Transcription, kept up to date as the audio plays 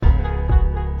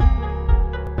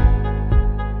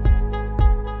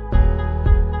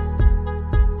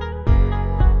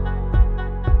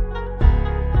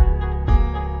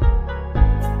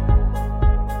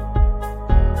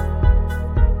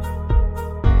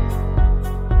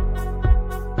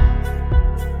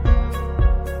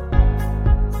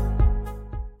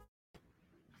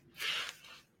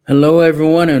Hello,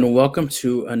 everyone, and welcome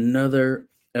to another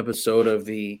episode of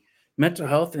the Mental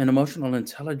Health and Emotional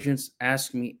Intelligence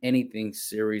Ask Me Anything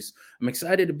series. I'm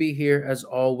excited to be here as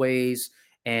always,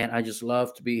 and I just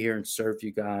love to be here and serve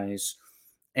you guys.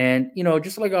 And,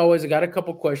 just like always, I got a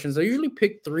couple questions. I usually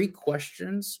pick three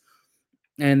questions,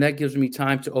 and that gives me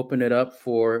time to open it up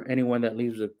for anyone that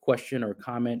leaves a question or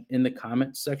comment in the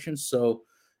comment section. So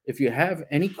if you have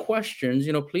any questions,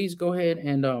 please go ahead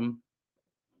and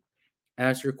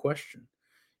ask your question.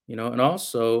 And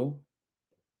also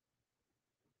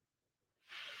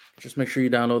just make sure you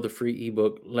download the free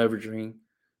ebook Leveraging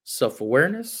Self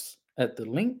Awareness at the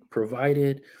link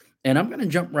provided. And I'm going to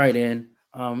jump right in.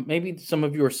 Maybe some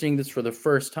of you are seeing this for the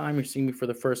first time. You're seeing me for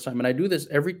the first time. And I do this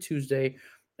every Tuesday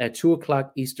at 2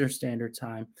 o'clock Eastern Standard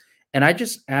Time. And I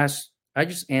just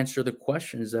answer the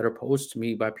questions that are posed to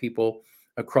me by people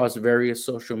across various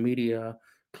social media,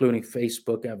 including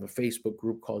Facebook. I have a Facebook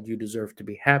group called You Deserve to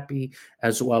Be Happy,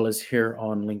 as well as here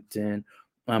on LinkedIn.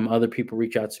 Other people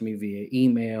reach out to me via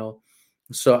email.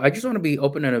 So I just want to be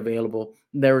open and available.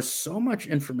 There is so much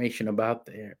information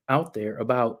out there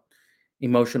about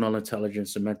emotional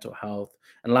intelligence and mental health,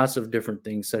 and lots of different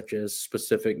things such as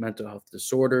specific mental health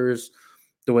disorders,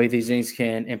 the way these things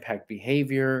can impact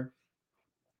behavior,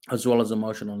 as well as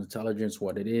emotional intelligence,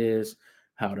 what it is,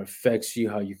 how it affects you,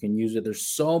 how you can use it. There's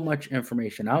so much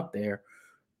information out there.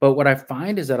 But what I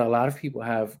find is that a lot of people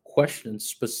have questions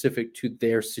specific to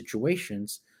their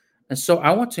situations. And so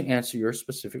I want to answer your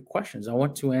specific questions. I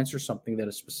want to answer something that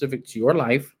is specific to your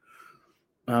life,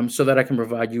 so that I can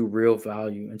provide you real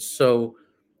value. And so,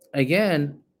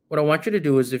 again, what I want you to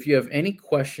do is if you have any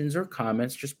questions or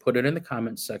comments, just put it in the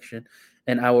comments section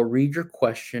and I will read your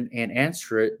question and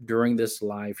answer it during this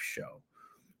live show.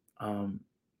 Um,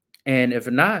 and if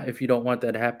not, if you don't want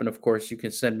that to happen, of course, you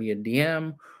can send me a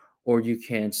DM or you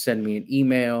can send me an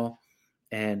email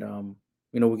and,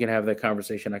 we can have that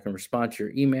conversation. I can respond to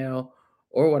your email,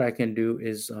 or what I can do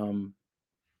is,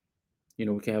 we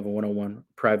can have a one-on-one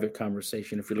private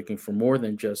conversation if you're looking for more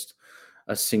than just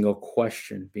a single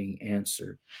question being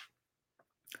answered.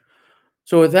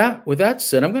 So with that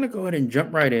said, I'm going to go ahead and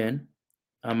jump right in.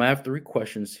 I have three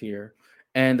questions here.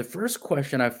 And the first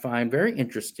question I find very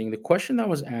interesting, the question that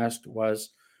was asked was,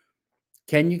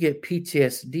 can you get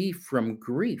PTSD from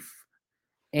grief?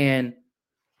 And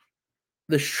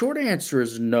the short answer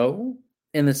is no,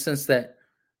 in the sense that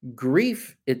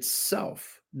grief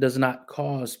itself does not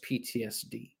cause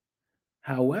PTSD.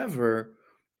 However,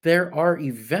 there are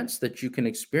events that you can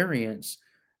experience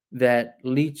that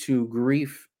lead to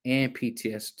grief and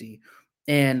PTSD.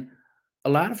 And a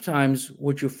lot of times,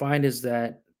 what you find is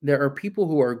that there are people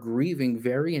who are grieving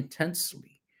very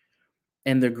intensely,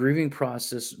 and the grieving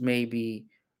process may be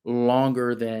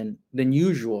longer than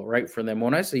usual, right, for them.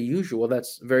 When I say usual,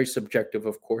 that's very subjective,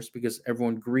 of course, because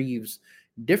everyone grieves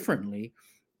differently,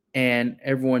 and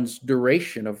everyone's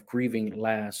duration of grieving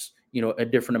lasts, a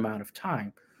different amount of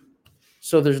time.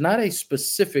 So there's not a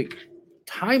specific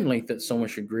time length that someone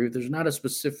should grieve. There's not a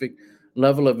specific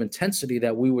level of intensity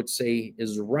that we would say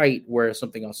is right, whereas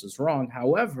something else is wrong.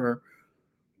 However,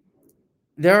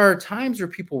 there are times where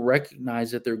people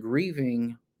recognize that they're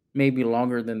grieving maybe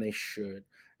longer than they should.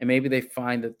 And maybe they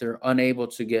find that they're unable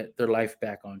to get their life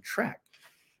back on track.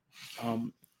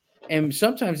 Um, and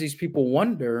sometimes these people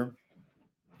wonder,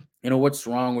 what's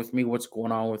wrong with me? What's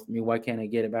going on with me? Why can't I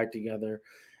get it back together?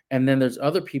 And then there's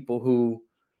other people who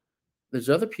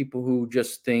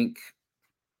just think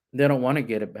they don't want to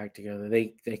get it back together.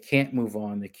 They can't move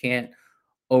on. They can't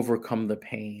overcome the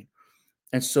pain.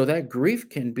 And so that grief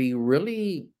can be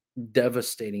really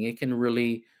devastating. It can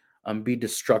really be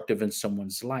destructive in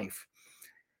someone's life.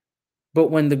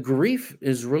 But when the grief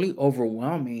is really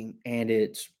overwhelming and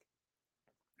it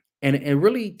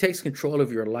really takes control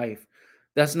of your life,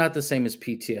 that's not the same as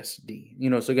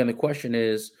PTSD. So again, the question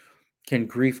is, can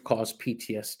grief cause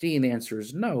PTSD? And the answer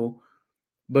is no.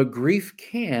 But grief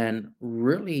can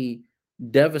really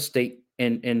devastate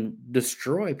and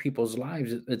destroy people's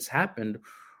lives. It's happened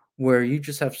where you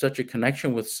just have such a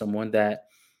connection with someone that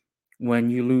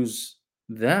when you lose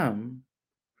them,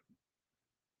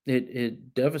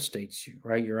 it devastates you,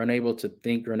 right? You're unable to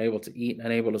think, you're unable to eat,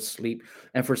 unable to sleep.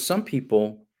 And for some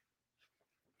people,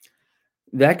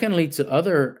 that can lead to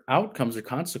other outcomes or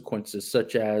consequences,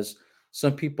 such as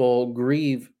some people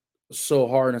grieve so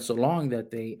hard and so long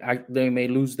that they may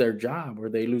lose their job, or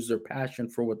they lose their passion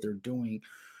for what they're doing.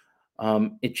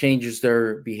 It changes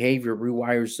their behavior,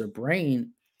 rewires their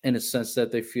brain in a sense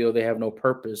that they feel they have no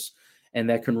purpose, and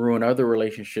that can ruin other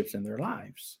relationships in their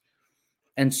lives.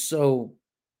 And so,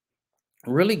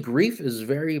 really, grief is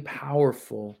very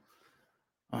powerful,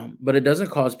 but it doesn't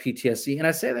cause PTSD. And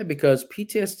I say that because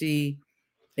PTSD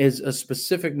is a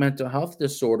specific mental health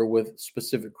disorder with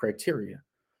specific criteria.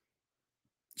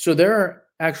 So there are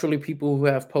actually people who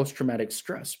have post traumatic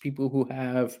stress, people who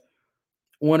have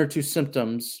one or two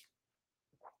symptoms,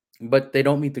 but they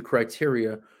don't meet the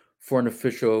criteria for an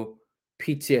official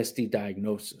PTSD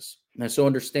diagnosis. And so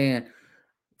understand,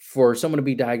 for someone to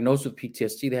be diagnosed with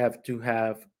PTSD, they have to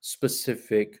have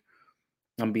specific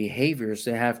behaviors.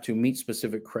 They have to meet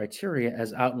specific criteria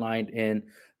as outlined in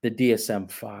the DSM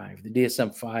 5. The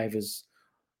DSM 5 is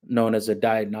known as a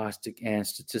Diagnostic and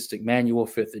Statistic Manual,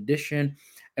 fifth edition.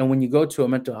 And when you go to a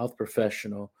mental health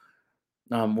professional,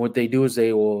 what they do is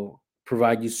they will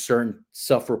provide you certain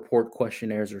self report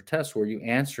questionnaires or tests where you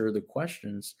answer the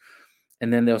questions,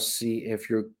 and then they'll see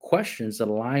if your questions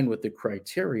align with the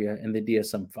criteria in the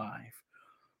DSM 5.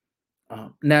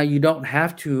 Now, you don't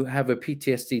have to have a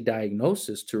PTSD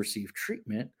diagnosis to receive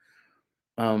treatment.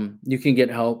 You can get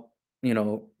help,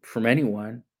 from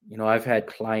anyone. I've had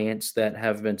clients that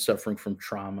have been suffering from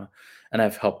trauma, and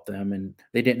I've helped them, and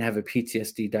they didn't have a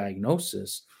PTSD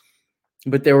diagnosis,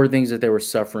 but there were things that they were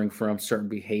suffering from, certain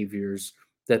behaviors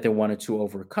that they wanted to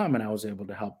overcome, and I was able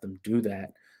to help them do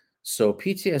that. So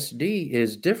PTSD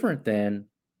is different than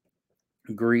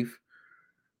grief.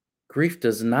 Grief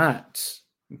does not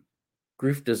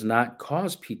grief does not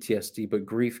cause PTSD, but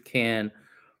grief can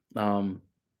um,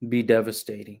 be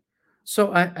devastating.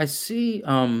 So I see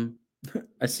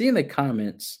I see in the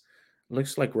comments,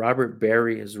 looks like Robert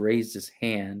Barry has raised his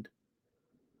hand.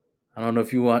 I don't know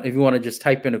if you want to just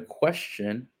type in a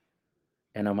question,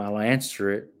 and I'll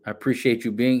answer it. I appreciate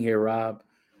you being here, Rob.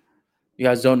 You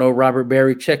guys don't know Robert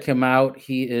Barry, check him out.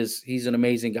 He's an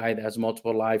amazing guy that has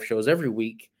multiple live shows every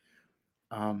week.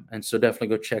 And so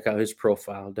definitely go check out his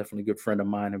profile. Definitely a good friend of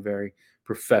mine, a very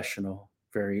professional,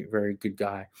 very, very good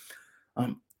guy.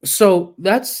 So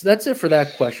that's it for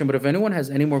that question. But if anyone has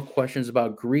any more questions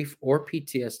about grief or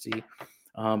PTSD,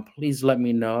 please let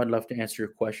me know. I'd love to answer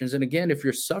your questions. And again, if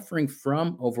you're suffering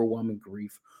from overwhelming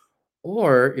grief,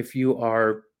 or if you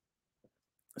are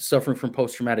suffering from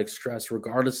post traumatic stress,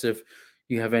 regardless if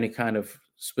you have any kind of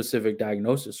specific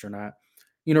diagnosis or not,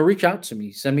 reach out to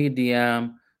me, send me a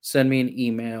DM, send me an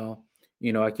email.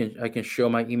 I can show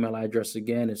my email address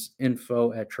again. It's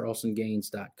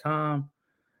info@charlestongaines.com.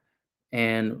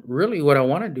 And really what I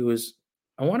want to do is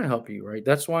I want to help you, right?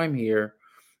 That's why I'm here,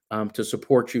 to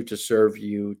support you, to serve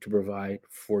you, to provide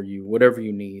for you, whatever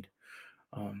you need.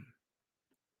 Um,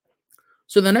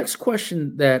 so the next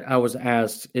question that I was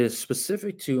asked is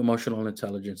specific to emotional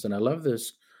intelligence, and I love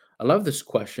this. I love this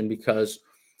question because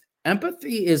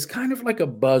empathy is kind of like a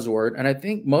buzzword, and I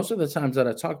think most of the times that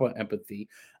I talk about empathy,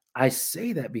 I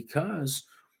say that because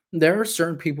there are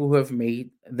certain people who have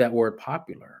made that word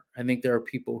popular. I think there are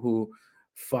people who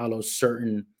follow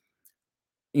certain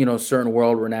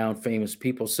world-renowned famous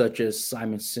people such as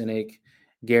Simon Sinek,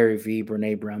 Gary Vee,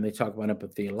 Brene Brown. They talk about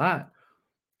empathy a lot.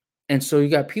 And so you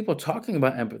got people talking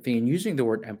about empathy and using the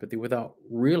word empathy without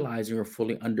realizing or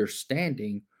fully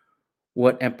understanding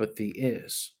what empathy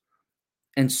is.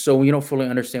 And so when you don't fully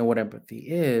understand what empathy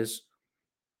is,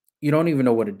 you don't even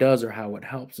know what it does or how it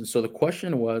helps. And so the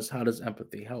question was, how does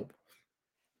empathy help?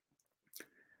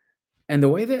 And the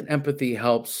way that empathy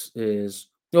helps is,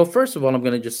 well, first of all, I'm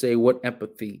going to just say what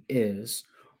empathy is,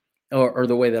 or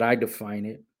the way that I define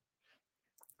it.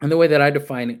 And the way that I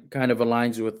define it kind of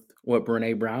aligns with what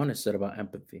Brene Brown has said about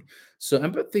empathy. So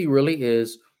empathy really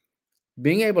is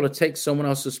being able to take someone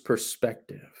else's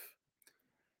perspective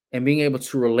and being able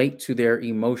to relate to their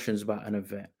emotions about an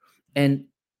event. And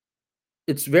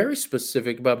it's very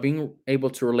specific about being able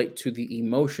to relate to the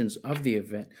emotions of the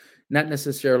event, not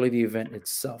necessarily the event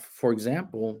itself. For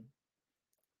example,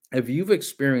 if you've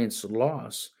experienced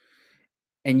loss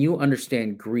and you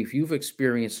understand grief, you've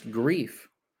experienced grief,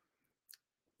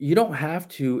 you don't have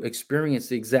to experience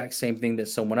the exact same thing that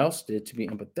someone else did to be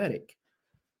empathetic.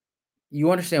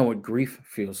 You understand what grief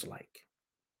feels like.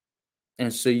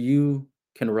 And so you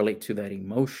can relate to that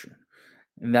emotion.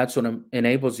 And that's what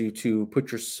enables you to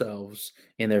put yourselves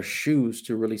in their shoes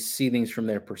to really see things from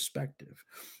their perspective.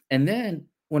 And then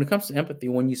when it comes to empathy,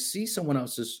 when you see someone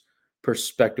else's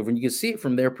perspective, when you can see it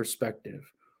from their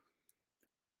perspective,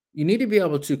 you need to be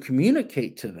able to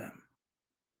communicate to them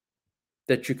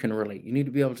that you can relate. You need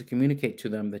to be able to communicate to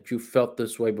them that you felt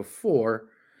this way before,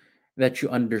 that you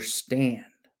understand.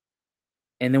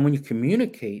 And then when you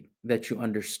communicate that you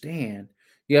understand,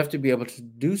 you have to be able to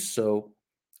do so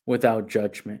without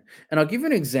judgment. And I'll give you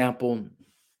an example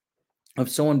of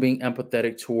someone being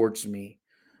empathetic towards me.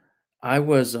 I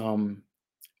was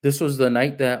This was the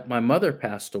night that my mother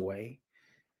passed away,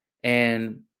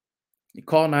 and You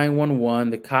call 911.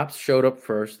 The cops showed up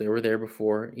first. They were there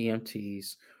before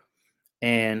EMTs.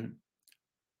 And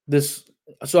this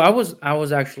so I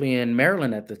was actually in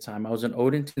Maryland at the time. I was in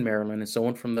Odenton, Maryland, and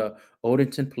someone from the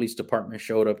Odenton Police Department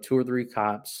showed up, 2 or 3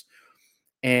 cops,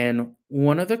 and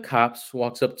one of the cops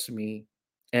walks up to me,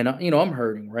 and, I'm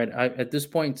hurting, right? At this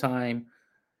point in time,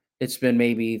 it's been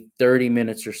maybe 30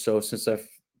 minutes or so since I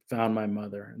found my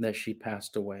mother and that she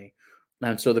passed away.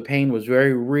 And so the pain was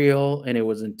very real and it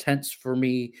was intense for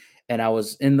me. And I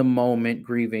was in the moment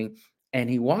grieving. And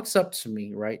he walks up to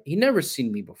me, right? He never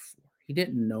seen me before, he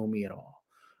didn't know me at all.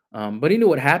 But he knew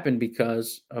what happened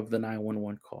because of the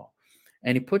 911 call.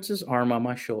 And he puts his arm on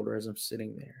my shoulder as I'm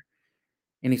sitting there.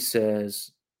 And he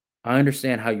says, I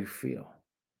understand how you feel.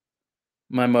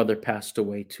 My mother passed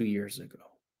away 2 years ago.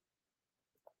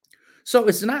 So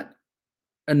it's not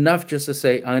enough just to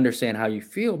say, I understand how you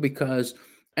feel, because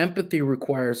empathy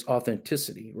requires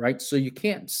authenticity, right? So you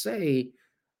can't say,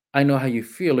 I know how you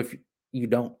feel if you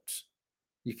don't.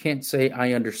 You can't say,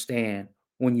 I understand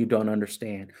when you don't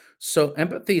understand. So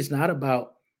empathy is not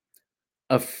about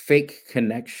a fake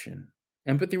connection.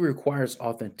 Empathy requires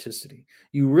authenticity.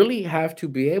 You really have to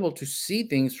be able to see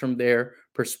things from their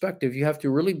perspective. You have to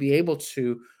really be able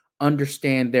to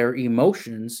understand their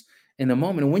emotions in the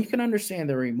moment. And when you can understand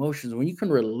their emotions, when you can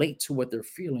relate to what they're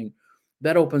feeling,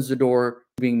 that opens the door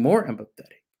to being more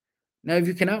empathetic. Now, if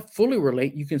you cannot fully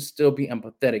relate, you can still be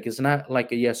empathetic. It's not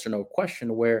like a yes or no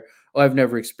question where, oh, I've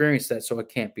never experienced that, so I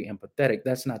can't be empathetic.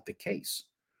 That's not the case,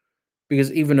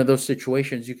 because even in those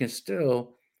situations, you can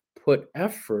still put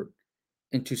effort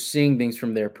into seeing things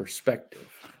from their perspective.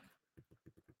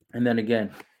 And then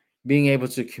again, being able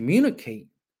to communicate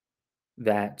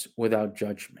that without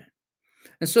judgment.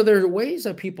 And so there are ways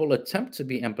that people attempt to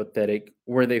be empathetic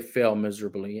where they fail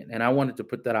miserably. And I wanted to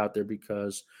put that out there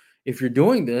because if you're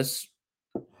doing this,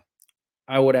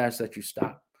 I would ask that you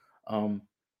stop. Um,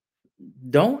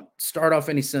 don't start off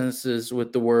any sentences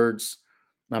with the words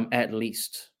at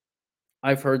least.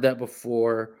 I've heard that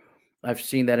before. I've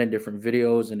seen that in different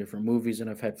videos and different movies, and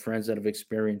I've had friends that have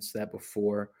experienced that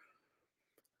before.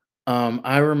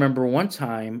 I remember one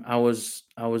time I was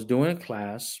doing a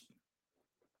class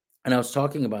and I was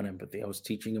talking about empathy. I was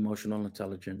teaching emotional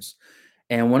intelligence,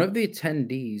 and one of the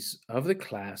attendees of the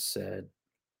class said,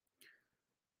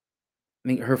 I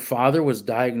think her father was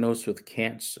diagnosed with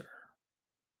cancer,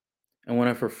 and one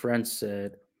of her friends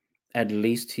said, "At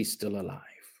least he's still alive."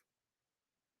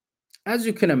 As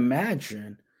you can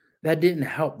imagine, that didn't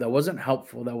help. That wasn't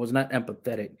helpful. That was not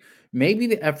empathetic. Maybe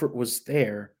the effort was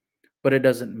there, but it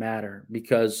doesn't matter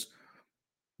because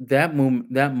that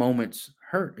moment's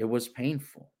hurt. It was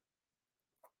painful.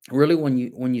 Really, when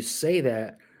you say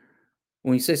that,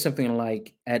 when you say something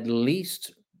like, "At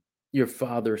least your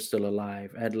father's still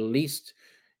alive. At least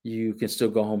you can still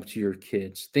go home to your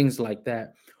kids," things like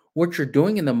that. What you're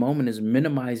doing in the moment is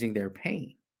minimizing their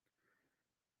pain.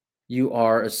 You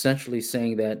are essentially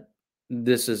saying that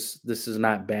this is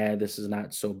not bad. This is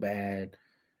not so bad.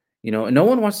 And no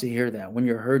one wants to hear that. When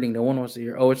you're hurting, no one wants to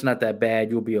hear, "Oh, it's not that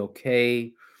bad. You'll be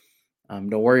okay.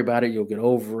 Don't worry about it. You'll get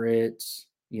over it.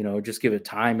 Just give it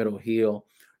time. It'll heal."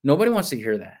 Nobody wants to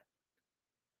hear that,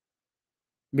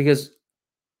 because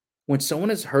when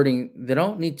someone is hurting, they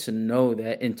don't need to know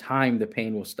that in time the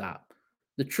pain will stop.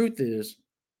 The truth is,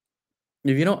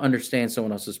 if you don't understand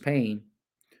someone else's pain,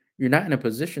 you're not in a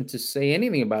position to say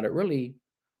anything about it, really,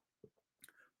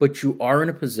 but you are in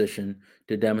a position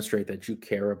to demonstrate that you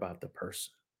care about the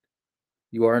person.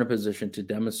 You are in a position to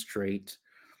demonstrate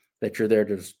that you're there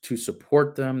to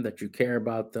support them, that you care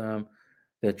about them,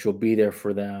 that you'll be there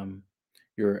for them.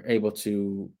 You're able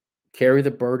to carry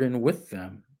the burden with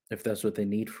them if that's what they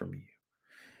need from you.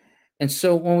 And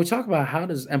so when we talk about how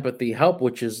does empathy help,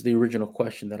 which is the original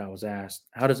question that I was asked,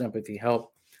 how does empathy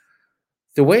help?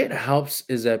 The way it helps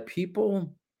is that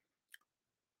people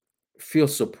feel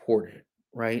supported,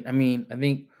 right? I mean, I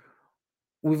think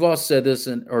we've all said this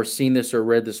or seen this or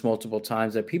read this multiple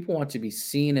times, that people want to be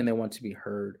seen and they want to be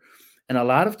heard. And a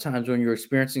lot of times when you're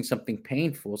experiencing something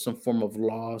painful, some form of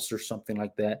loss or something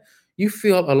like that, you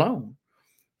feel alone.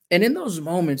 And in those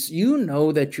moments, you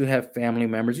know that you have family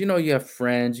members, you have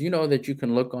friends, that you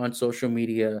can look on social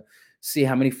media, see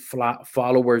how many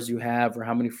followers you have or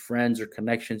how many friends or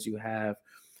connections you have.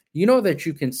 You know that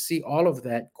you can see all of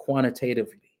that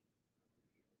quantitatively.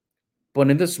 But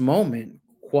in this moment,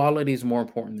 quality is more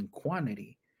important than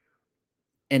quantity.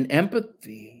 And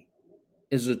empathy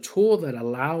is a tool that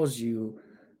allows you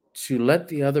to let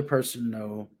the other person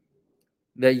know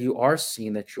that you are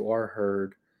seen, that you are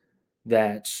heard,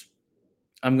 that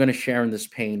I'm going to share in this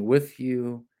pain with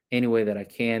you any way that I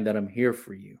can, that I'm here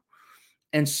for you.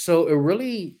 And so it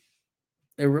really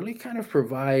it really kind of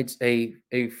provides a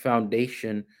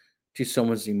foundation to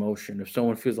someone's emotion. If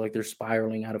someone feels like they're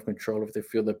spiraling out of control, if they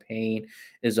feel the pain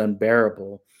is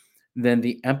unbearable, then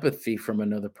the empathy from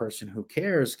another person who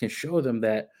cares can show them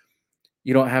that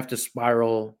you don't have to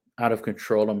spiral out of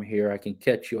control. I'm here. I can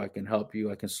catch you. I can help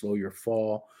you. I can slow your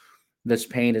fall. This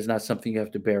pain is not something you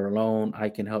have to bear alone. I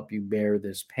can help you bear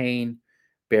this pain,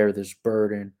 bear this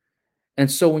burden.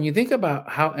 And so when you think about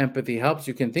how empathy helps,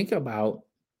 you can think about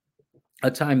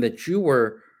a time that you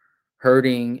were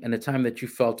hurting and a time that you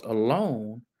felt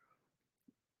alone.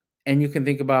 And you can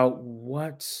think about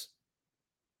what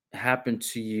happened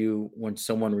to you when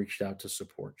someone reached out to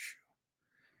support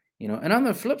you. And on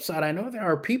the flip side, I know there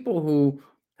are people who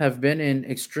have been in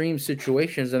extreme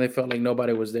situations and they felt like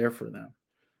nobody was there for them,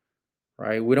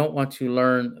 right? We don't want to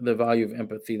learn the value of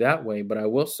empathy that way, but I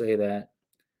will say that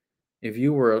if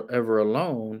you were ever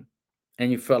alone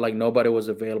and you felt like nobody was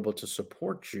available to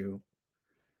support you,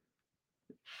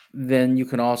 then you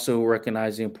can also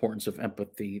recognize the importance of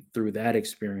empathy through that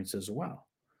experience as well.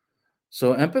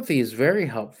 So, empathy is very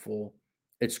helpful.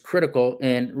 It's critical.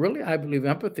 And really, I believe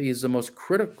empathy is the most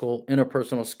critical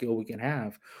interpersonal skill we can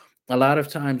have. A lot of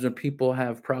times, when people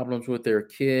have problems with their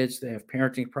kids, they have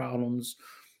parenting problems,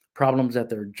 problems at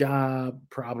their job,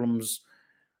 problems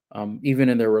even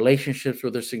in their relationships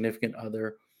with their significant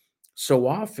other. So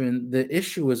often, the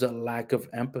issue is a lack of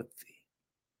empathy.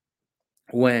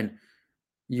 When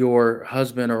your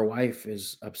husband or wife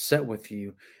is upset with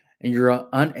you and you're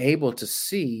unable to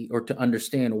see or to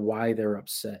understand why they're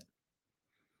upset.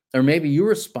 Or maybe you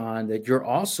respond that you're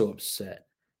also upset.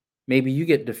 Maybe you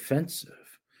get defensive.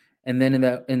 And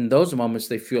then in those moments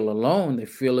they feel alone. They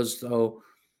feel as though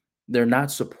they're not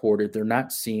supported, they're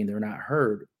not seen, they're not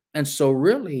heard. And so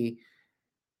really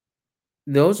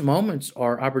those moments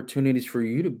are opportunities for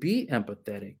you to be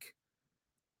empathetic.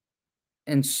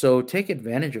 And so take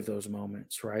advantage of those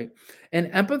moments, right?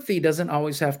 And empathy doesn't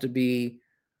always have to be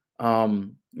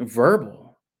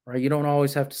verbal, right? You don't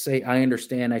always have to say, I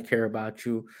understand, I care about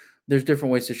you. There's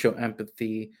different ways to show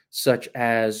empathy, such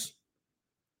as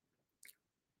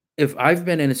if I've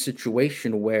been in a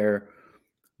situation where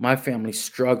my family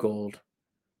struggled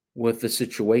with the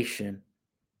situation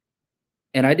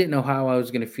and I didn't know how I was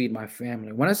going to feed my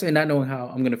family. When I say not knowing how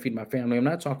I'm going to feed my family, I'm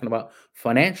not talking about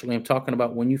financially. I'm talking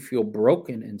about when you feel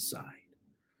broken inside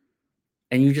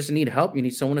and you just need help. You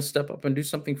need someone to step up and do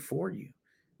something for you.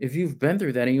 If you've been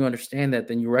through that and you understand that,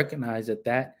 then you recognize that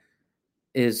that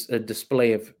is a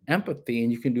display of empathy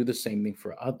and you can do the same thing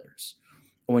for others.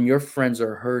 When your friends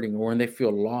are hurting or when they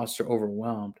feel lost or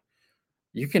overwhelmed,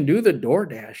 you can do the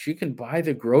DoorDash, you can buy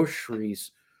the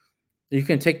groceries, you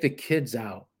can take the kids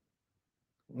out,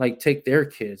 like take their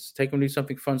kids, take them to do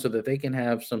something fun so that they can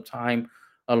have some time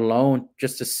alone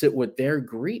just to sit with their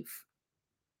grief.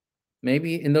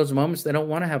 Maybe in those moments they don't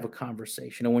want to have a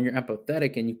conversation. And when you're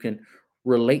empathetic and you can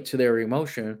relate to their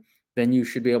emotion, then you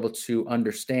should be able to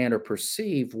understand or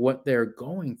perceive what they're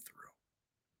going through.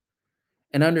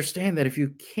 And understand that if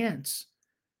you can't,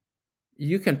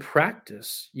 you can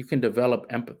practice, you can develop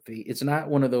empathy. It's not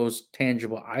one of those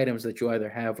tangible items that you either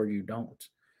have or you don't.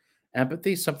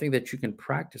 Empathy is something that you can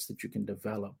practice, that you can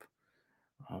develop.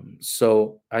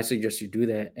 So I suggest you do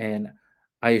that. And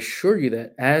I assure you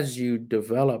that as you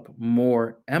develop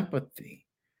more empathy,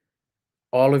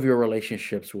 all of your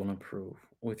relationships will improve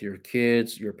with your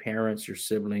kids, your parents, your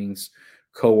siblings,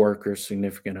 coworkers,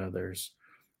 significant others.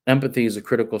 Empathy is a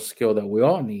critical skill that we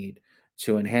all need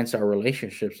to enhance our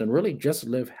relationships and really just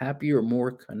live happier,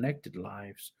 more connected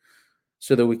lives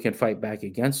so that we can fight back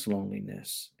against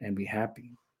loneliness and be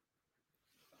happy.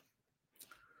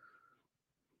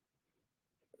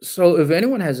 So, if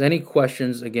anyone has any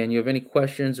questions, again, you have any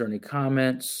questions or any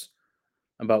comments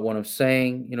about what I'm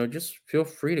saying, just feel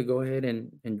free to go ahead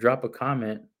and drop a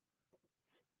question.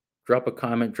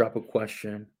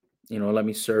 Let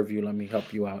me serve you, let me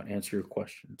help you out, answer your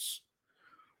questions.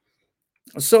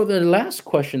 So the last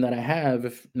question that I have,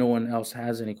 if no one else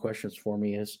has any questions for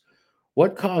me, is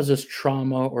what causes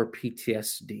trauma or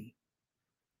PTSD?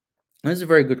 That's a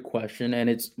very good question. And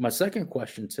it's my second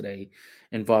question today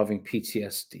involving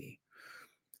PTSD.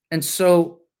 And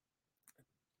so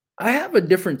I have a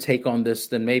different take on this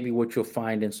than maybe what you'll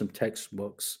find in some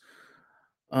textbooks.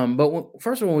 But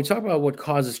first of all, when we talk about what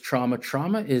causes trauma,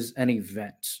 trauma is an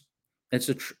event. It's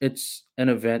an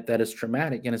event that is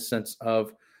traumatic in a sense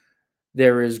of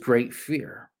there is great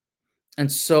fear.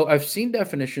 And so I've seen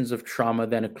definitions of trauma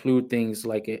that include things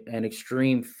like an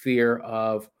extreme fear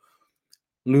of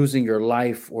losing your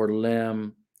life or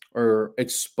limb or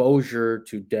exposure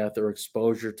to death or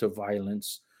exposure to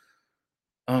violence.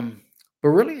 Um, but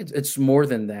really, it's more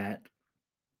than that.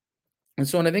 And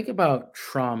so when I think about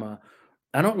trauma,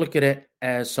 I don't look at it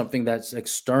as something that's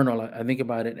external. I think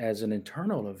about it as an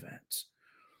internal event.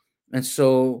 And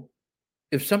so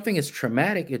if something is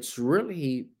traumatic, it's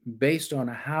really based on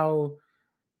how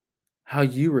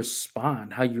you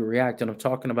respond, how you react. And I'm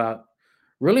talking about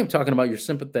your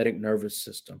sympathetic nervous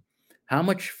system. How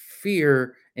much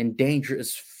fear and danger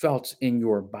is felt in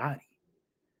your body.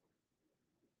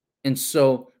 And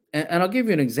so, and I'll give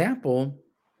you an example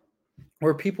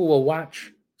where people will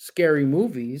watch scary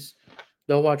movies,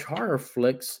 they'll watch horror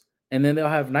flicks, and then they'll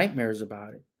have nightmares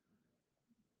about it.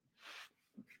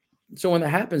 So when that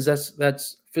happens,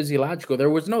 that's physiological.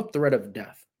 There was no threat of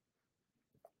death.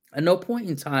 At no point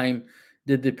in time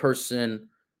did the person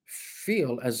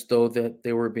feel as though that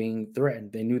they were being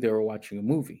threatened. They knew they were watching a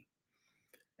movie.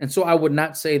 And so I would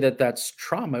not say that that's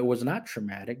trauma. It was not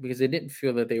traumatic because they didn't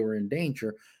feel that they were in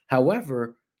danger.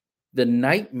 However, the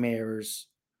nightmares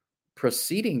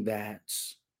preceding that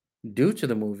due to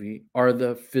the movie are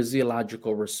the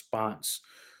physiological response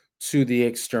to the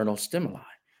external stimuli.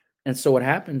 And so what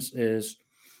happens is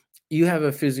you have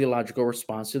a physiological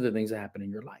response to the things that happen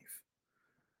in your life.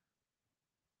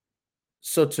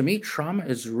 So to me, trauma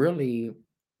is really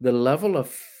the level of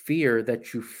fear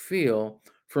that you feel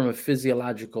from a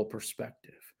physiological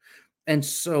perspective. And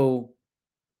so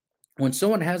when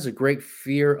someone has a great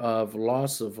fear of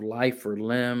loss of life or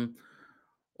limb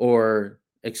or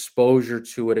exposure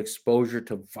to it, exposure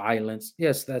to violence,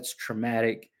 yes, that's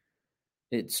traumatic.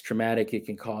 It's traumatic. It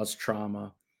can cause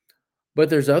trauma. But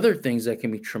there's other things that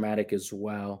can be traumatic as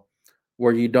well,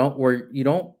 where you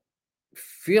don't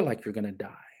feel like you're going to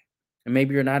die. And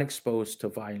maybe you're not exposed to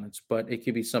violence, but it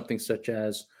could be something such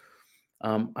as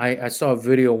I saw a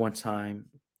video one time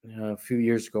a few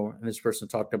years ago, and this person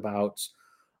talked about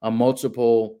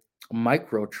multiple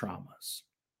micro traumas.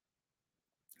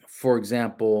 For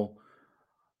example,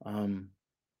 um,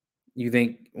 you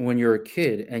think when you're a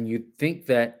kid and you think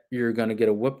that you're going to get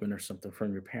a whipping or something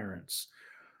from your parents,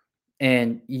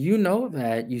 and you know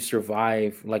that you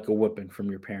survive like a whipping from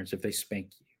your parents if they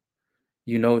spank you.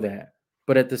 You know that.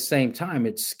 But at the same time,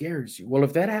 it scares you. Well,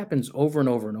 if that happens over and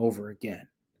over and over again,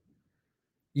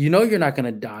 you know you're not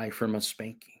going to die from a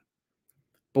spanking.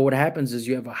 But what happens is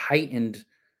you have a heightened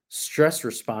stress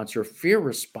response or fear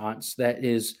response that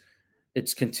is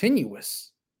it's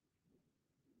continuous.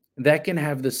 That can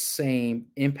have the same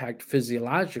impact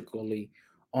physiologically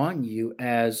on you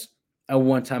as a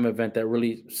one-time event that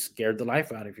really scared the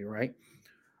life out of you, right?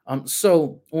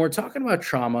 So when we're talking about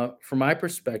trauma, from my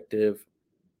perspective,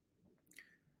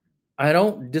 I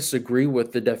don't disagree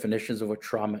with the definitions of what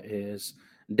trauma is.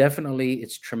 Definitely,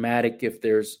 it's traumatic if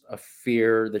there's a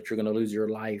fear that you're going to lose your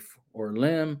life or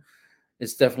limb.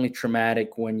 It's definitely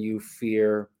traumatic when you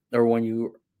fear or when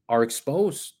you are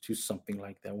exposed to something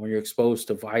like that, when you're exposed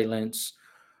to violence.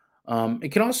 It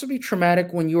can also be traumatic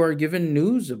when you are given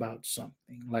news about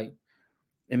something. Like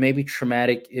it may be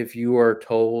traumatic if you are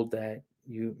told that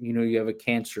you have a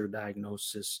cancer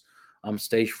diagnosis,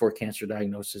 stage 4 cancer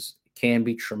diagnosis can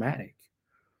be traumatic.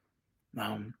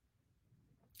 Um,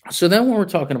 so then when we're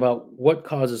talking about what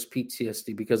causes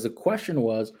PTSD, because the question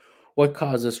was what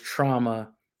causes trauma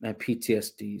and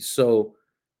PTSD. So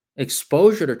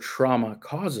exposure to trauma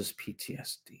causes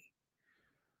PTSD.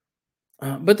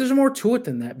 But there's more to it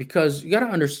than that because you got to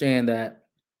understand that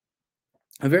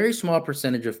a very small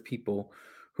percentage of people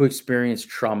who experience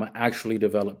trauma actually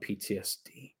develop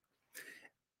PTSD.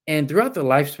 And throughout the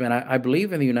lifespan, I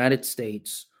believe in the United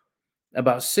States,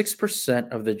 about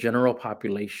 6% of the general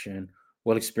population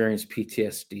will experience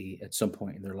PTSD at some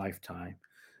point in their lifetime.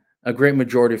 A great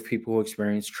majority of people who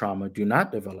experience trauma do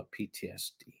not develop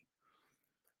PTSD.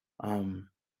 Um,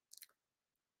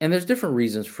 and there's different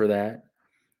reasons for that.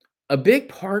 A big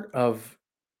part of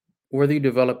whether you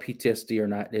develop PTSD or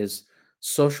not is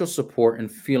social support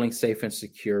and feeling safe and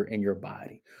secure in your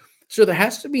body. So there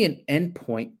has to be an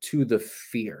endpoint to the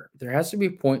fear. There has to be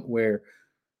a point where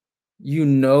you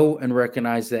know and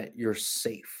recognize that you're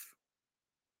safe.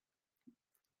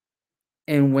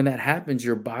 And when that happens,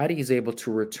 your body is able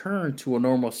to return to a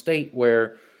normal state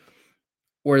where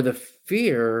the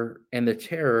fear and the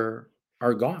terror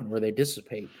are gone, where they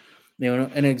dissipate.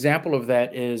 An example of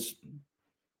that is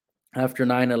after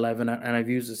 9/11, and I've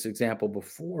used this example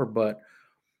before, but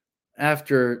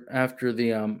after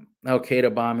the Al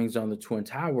Qaeda bombings on the Twin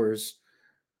Towers,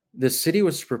 the city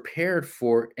was prepared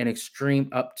for an extreme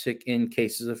uptick in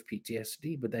cases of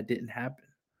PTSD, but that didn't happen.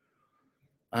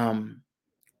 Um,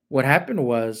 what happened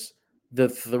was the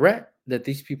threat that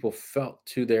these people felt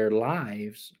to their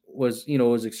lives was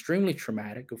extremely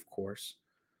traumatic, of course,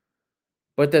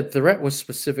 but that threat was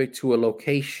specific to a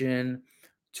location,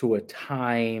 to a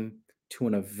time, to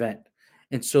an event.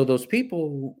 And so those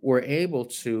people were able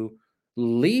to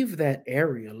leave that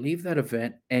area, leave that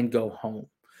event, and go home.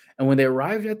 And when they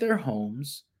arrived at their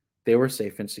homes, they were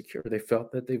safe and secure. They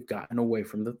felt that they've gotten away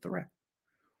from the threat.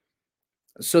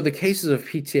 So the cases of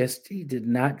PTSD did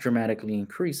not dramatically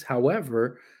increase.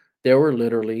 However, there were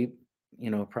literally,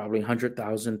 probably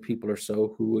 100,000 people or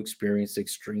so who experienced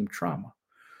extreme trauma.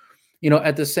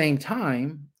 At the same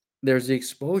time, there's the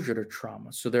exposure to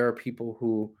trauma. So there are people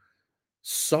who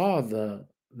saw the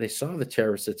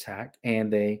terrorist attack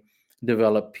and they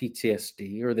developed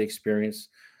PTSD, or they experienced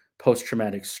post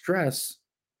traumatic stress,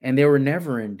 and they were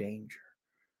never in danger.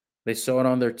 They saw it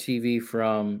on their TV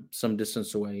from some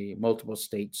distance away, multiple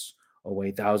states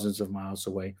away, thousands of miles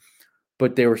away,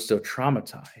 but they were still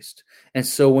traumatized. And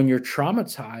so when you're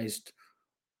traumatized,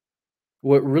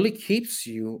 what really keeps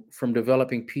you from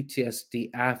developing PTSD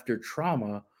after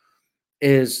trauma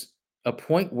is a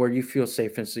point where you feel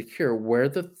safe and secure, where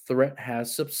the threat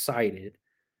has subsided.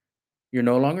 You're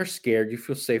no longer scared, you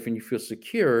feel safe and you feel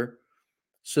secure.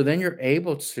 So then you're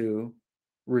able to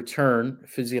return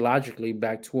physiologically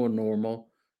back to a normal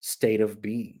state of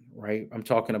being, right? I'm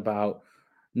talking about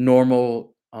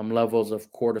normal levels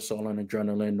of cortisol and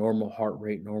adrenaline, normal heart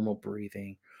rate, normal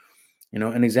breathing.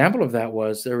 An example of that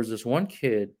was, there was this one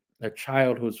kid, a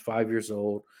child who was 5 years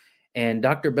old, and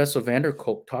Dr. Bessel van der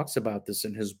Kolk talks about this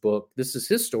in his book. This is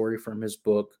his story from his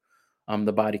book,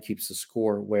 The Body Keeps the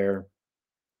Score, where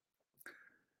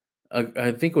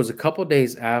I think it was a couple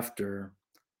days after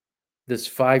this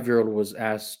 5-year-old was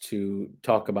asked to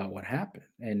talk about what happened.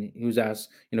 And he was asked,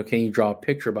 can you draw a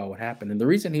picture about what happened? And the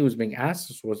reason he was being asked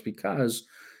this was because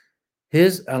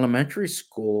his elementary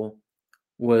school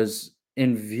was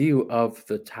in view of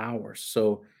the towers.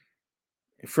 So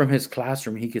from his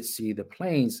classroom, he could see the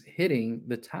planes hitting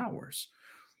the towers.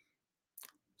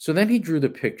 So then he drew the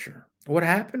picture. What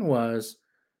happened was,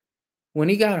 when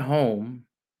he got home,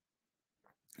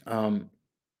 um,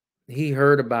 he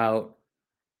heard about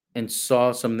and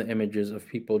saw some of the images of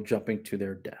people jumping to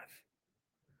their death.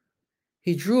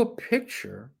 He drew a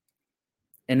picture,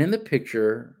 and in the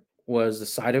picture was the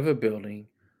side of a building,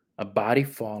 a body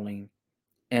falling,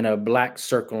 and a black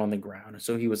circle on the ground. And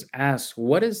so he was asked,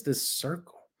 "What is this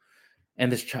circle?"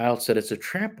 And this child said, "It's a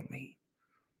trampoline,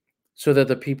 so that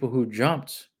the people who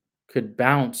jumped could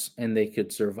bounce and they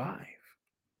could survive."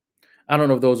 I don't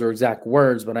know if those are exact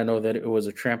words, but I know that it was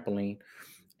a trampoline.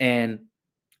 And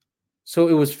so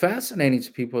it was fascinating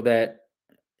to people that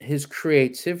his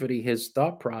creativity, his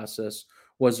thought process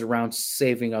was around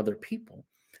saving other people.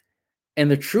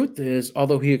 And the truth is,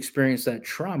 although he experienced that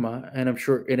trauma, and I'm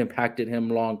sure it impacted him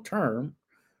long term,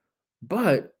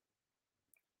 but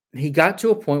he got to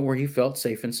a point where he felt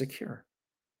safe and secure.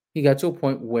 He got to a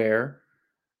point where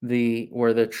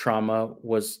the trauma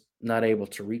was not able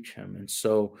to reach him. And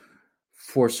so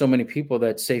for so many people,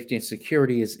 that safety and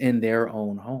security is in their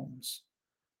own homes.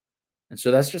 And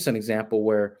so that's just an example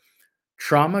where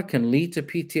trauma can lead to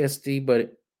PTSD, but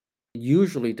it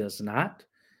usually does not.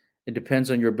 It depends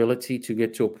on your ability to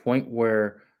get to a point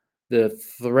where the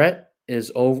threat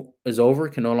is over,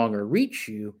 can no longer reach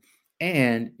you,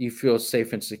 and you feel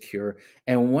safe and secure.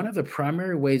 And one of the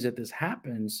primary ways that this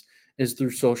happens is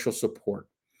through social support.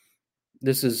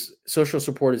 Social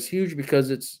support is huge because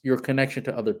it's your connection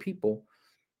to other people,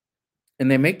 and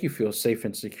they make you feel safe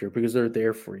and secure because they're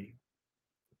there for you.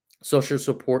 Social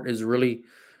support is really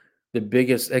the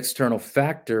biggest external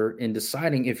factor in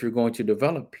deciding if you're going to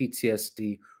develop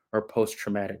PTSD or post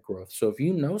traumatic growth. So if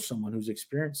you know someone who's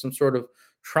experienced some sort of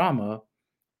trauma,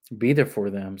 be there for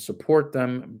them, support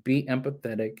them, be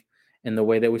empathetic in the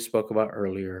way that we spoke about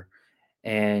earlier.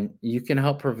 And you can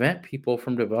help prevent people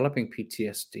from developing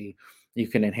PTSD. You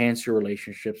can enhance your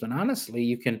relationships. And honestly,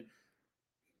 you can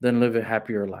then live a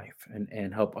happier life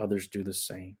and help others do the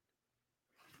same.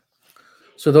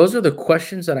 So those are the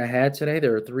questions that I had today.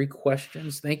 There are 3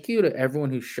 questions. Thank you to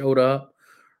everyone who showed up,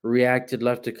 reacted,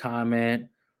 left a comment.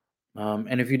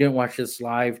 And if you didn't watch this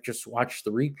live, just watch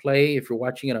the replay. If you're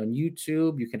watching it on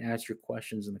YouTube, you can ask your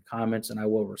questions in the comments and I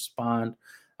will respond.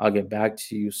 I'll get back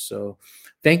to you. So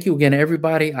thank you again,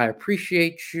 everybody. I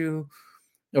appreciate you.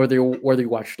 Whether you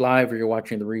watch live or you're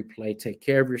watching the replay, take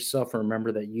care of yourself and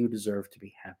remember that you deserve to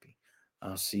be happy.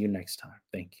 I'll see you next time.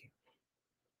 Thank you.